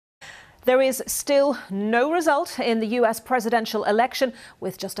There is still no result in the US presidential election,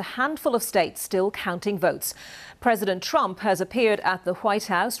 with just a handful of states still counting votes. President Trump has appeared at the White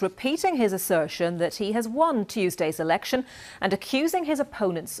House, repeating his assertion that he has won Tuesday's election and accusing his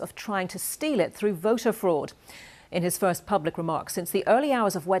opponents of trying to steal it through voter fraud. In his first public remarks since the early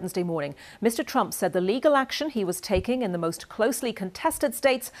hours of Wednesday morning, Mr. Trump said the legal action he was taking in the most closely contested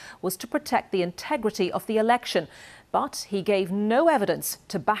states was to protect the integrity of the election. But he gave no evidence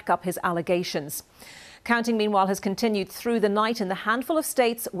to back up his allegations. Counting, meanwhile, has continued through the night in the handful of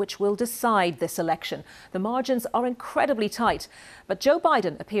states which will decide this election. The margins are incredibly tight, but Joe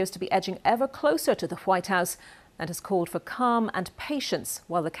Biden appears to be edging ever closer to the White House and has called for calm and patience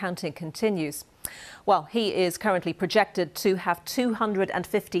while the counting continues. Well, he is currently projected to have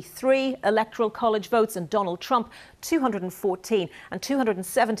 253 electoral college votes and Donald Trump 214, and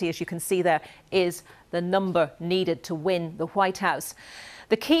 270, as you can see there, is the number needed to win the White House.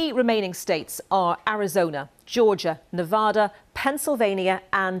 The key remaining states are Arizona, Georgia, Nevada, Pennsylvania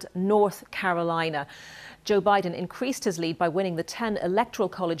and North Carolina. Joe Biden increased his lead by winning the 10 electoral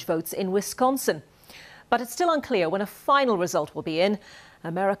college votes in Wisconsin. But it's still unclear when a final result will be in.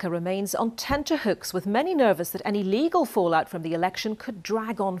 America remains on tenterhooks, with many nervous that any legal fallout from the election could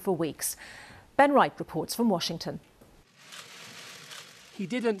drag on for weeks. Ben Wright reports from Washington. He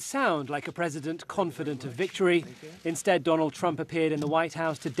didn't sound like a president confident of victory. Instead, Donald Trump appeared in the White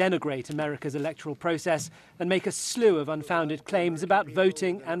House to denigrate America's electoral process and make a slew of unfounded claims about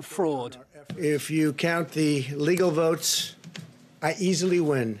voting and fraud. If you count the legal votes, I easily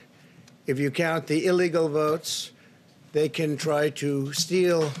win. If you count the illegal votes, they can try to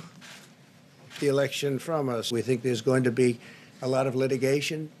steal the election from us. We think there's going to be a lot of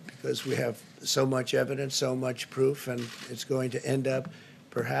litigation because we have so much evidence, so much proof, and it's going to end up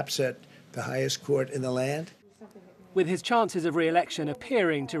perhaps at the highest court in the land. With his chances of re-election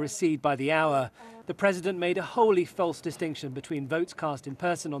appearing to recede by the hour, the president made a wholly false distinction between votes cast in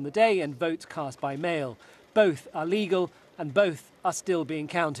person on the day and votes cast by mail. Both are legal and both are still being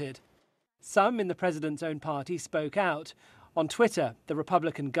counted. Some in the president's own party spoke out. On Twitter, the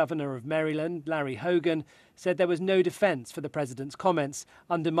Republican governor of Maryland, Larry Hogan, said there was no defense for the president's comments,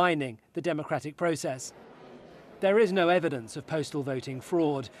 undermining the democratic process. There is no evidence of postal voting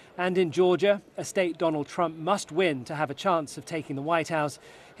fraud. And in Georgia, a state Donald Trump must win to have a chance of taking the White House,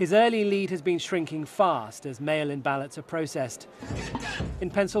 his early lead has been shrinking fast as mail-in ballots are processed.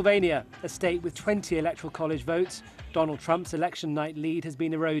 In Pennsylvania, a state with 20 electoral college votes, Donald Trump's election night lead has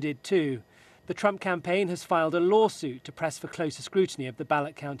been eroded too. The Trump campaign has filed a lawsuit to press for closer scrutiny of the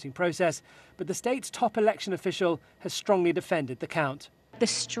ballot counting process, but the state's top election official has strongly defended the count. The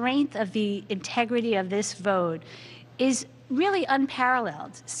strength of the integrity of this vote is really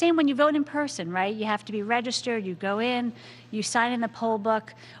unparalleled. Same when you vote in person, right? You have to be registered, you go in, you sign in the poll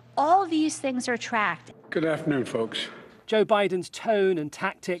book. All these things are tracked. Good afternoon, folks. Joe Biden's tone and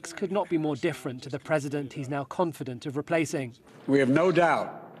tactics could not be more different to the president he's now confident of replacing. We have no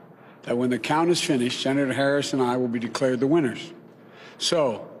doubt that when the count is finished, Senator Harris and I will be declared the winners.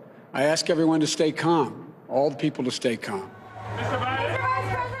 So I ask everyone to stay calm, all the people to stay calm.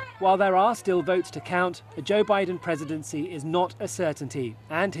 While there are still votes to count, a Joe Biden presidency is not a certainty,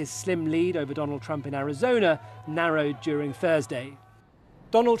 and his slim lead over Donald Trump in Arizona narrowed during Thursday.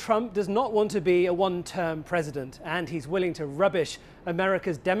 Donald Trump does not want to be a one-term president, and he's willing to rubbish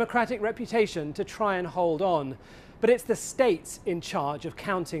America's democratic reputation to try and hold on. But it's the states in charge of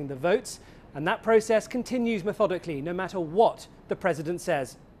counting the votes, and that process continues methodically, no matter what the president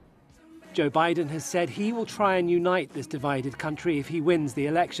says. Joe Biden has said he will try and unite this divided country if he wins the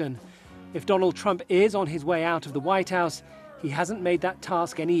election. If Donald Trump is on his way out of the White House, he hasn't made that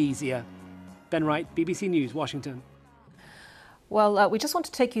task any easier. Ben Wright, BBC News, Washington. Well, we just want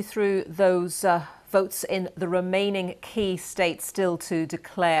to take you through those votes in the remaining key states still to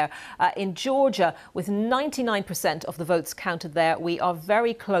declare. In Georgia, with 99% of the votes counted there, we are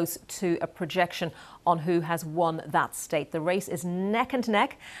very close to a projection on who has won that state. The race is neck and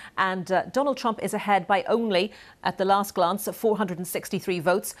neck, and Donald Trump is ahead by only, at the last glance, 463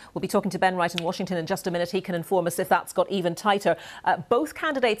 votes. We'll be talking to Ben Wright in Washington in just a minute. He can inform us if that's got even tighter. Both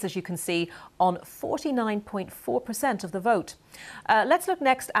candidates, as you can see, on 49.4% of the vote. Let's look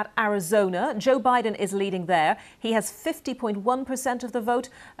next at Arizona. Joe Biden is leading there. He has 50.1% of the vote.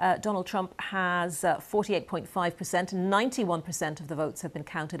 Donald Trump has 48.5%. 91% of the votes have been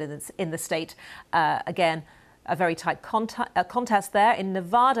counted in the state. Again, a very tight contest there. In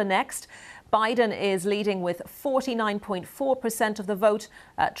Nevada next, Biden is leading with 49.4% of the vote.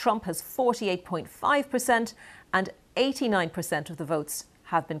 Trump has 48.5%, and 89% of the votes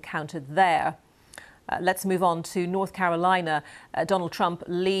have been counted there. Let's move on to North Carolina. Donald Trump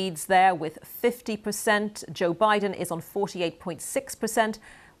leads there with 50%. Joe Biden is on 48.6%,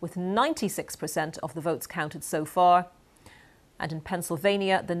 with 96% of the votes counted so far. And in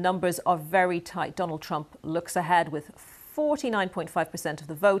Pennsylvania, the numbers are very tight. Donald Trump looks ahead with 49.5% of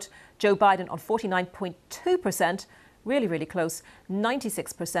the vote. Joe Biden on 49.2%. Really, really close.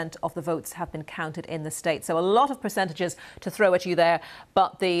 96% of the votes have been counted in the state. So a lot of percentages to throw at you there.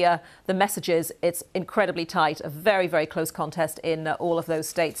 But the message is it's incredibly tight. A very, very close contest in all of those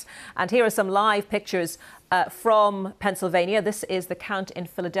states. And here are some live pictures from Pennsylvania. This is the count in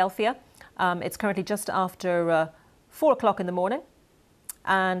Philadelphia. It's currently just after 4 o'clock in the morning.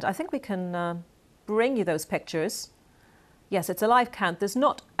 And I think we can bring you those pictures. Yes, it's a live count. There's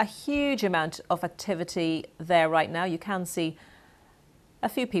not a huge amount of activity there right now. You can see a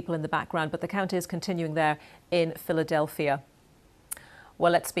few people in the background, but the count is continuing there in Philadelphia.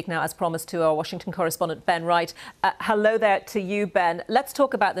 Well, let's speak now, as promised, to our Washington correspondent, Ben Wright. Hello there to you, Ben. Let's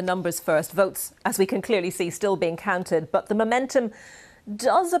talk about the numbers first. Votes, as we can clearly see, still being counted, but the momentum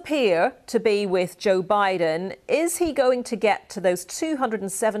does appear to be with Joe Biden. Is he going to get to those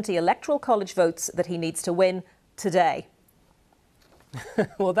 270 Electoral College votes that he needs to win today?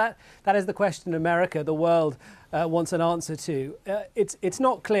 Well, that is the question America, the world, wants an answer to. It's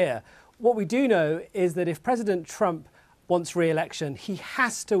not clear. What we do know is that if President Trump wants re-election, he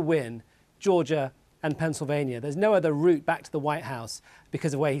has to win Georgia and Pennsylvania. There's no other route back to the White House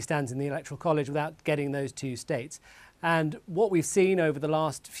because of where he stands in the Electoral College without getting those two states. And what we've seen over the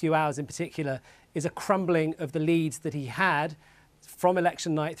last few hours in particular is a crumbling of the leads that he had from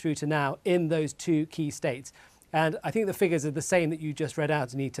election night through to now in those two key states. And I think the figures are the same that you just read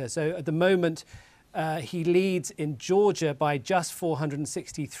out, Anita. So at the moment, he leads in Georgia by just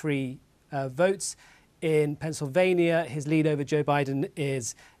 463 votes. In Pennsylvania, his lead over Joe Biden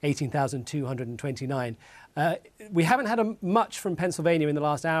is 18,229. We haven't had much from Pennsylvania in the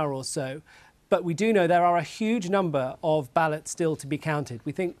last hour or so, but we do know there are a huge number of ballots still to be counted.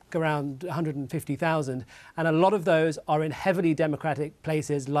 We think around 150,000, and a lot of those are in heavily Democratic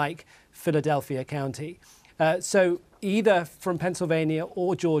places like Philadelphia County. So either from Pennsylvania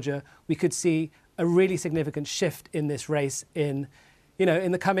or Georgia, we could see a really significant shift in this race in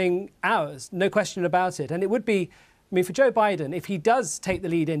the coming hours. No question about it. And it would be, for Joe Biden, if he does take the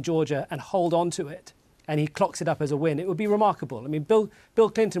lead in Georgia and hold on to it, and he clocks it up as a win, it would be remarkable. Bill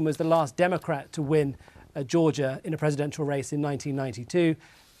Clinton was the last Democrat to win Georgia in a presidential race in 1992.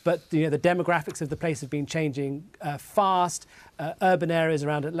 But the demographics of the place have been changing fast. Urban areas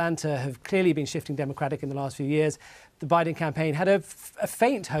around Atlanta have clearly been shifting Democratic in the last few years. The Biden campaign had a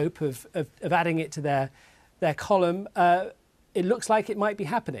faint hope of adding it to their column. It looks like it might be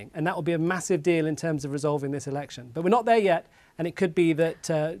happening, and that will be a massive deal in terms of resolving this election. But we're not there yet, and it could be that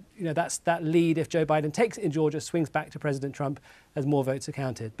that's that lead, if Joe Biden takes it in Georgia, swings back to President Trump as more votes are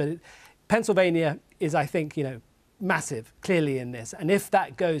counted. But Pennsylvania is, I think, massive, clearly, in this. And if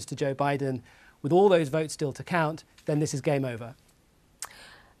that goes to Joe Biden with all those votes still to count, then this is game over.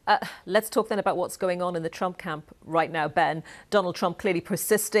 Let's talk then about what's going on in the Trump camp right now, Ben. Donald Trump clearly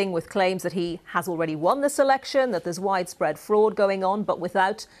persisting with claims that he has already won this election, that there's widespread fraud going on, but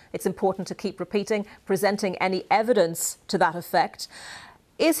without, it's important to keep repeating, presenting any evidence to that effect.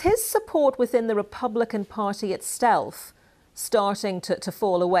 Is his support within the Republican Party itself starting to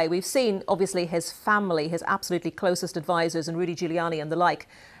fall away? We've seen, obviously, his family, his absolutely closest advisors, and Rudy Giuliani and the like,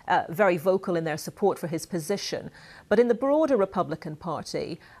 very vocal in their support for his position. But in the broader Republican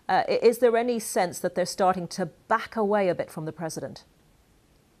Party, is there any sense that they're starting to back away a bit from the president?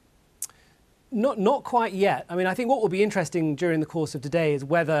 Not quite yet. I think what will be interesting during the course of today is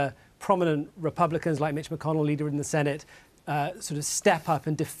whether prominent Republicans like Mitch McConnell, leader in the Senate, sort of step up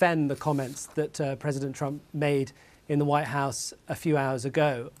and defend the comments that President Trump made in the White House a few hours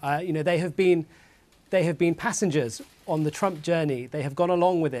ago. They have been passengers on the Trump journey. They have gone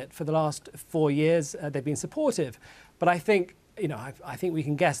along with it for the last 4 years. They've been supportive. But I think, I think we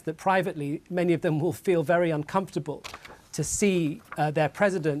can guess that privately, many of them will feel very uncomfortable to see their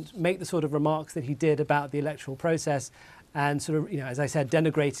president make the sort of remarks that he did about the electoral process and sort of, as I said,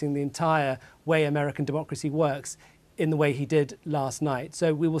 denigrating the entire way American democracy works in the way he did last night.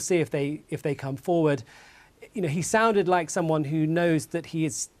 So we will see if they come forward. He sounded like someone who knows that he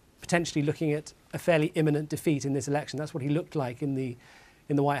is potentially looking at a fairly imminent defeat in this election. That's what he looked like in the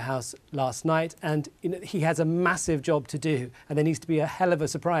White House last night. And he has a massive job to do. And there needs to be a hell of a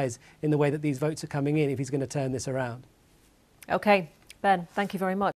surprise in the way that these votes are coming in if he's going to turn this around. OK, Ben, thank you very much.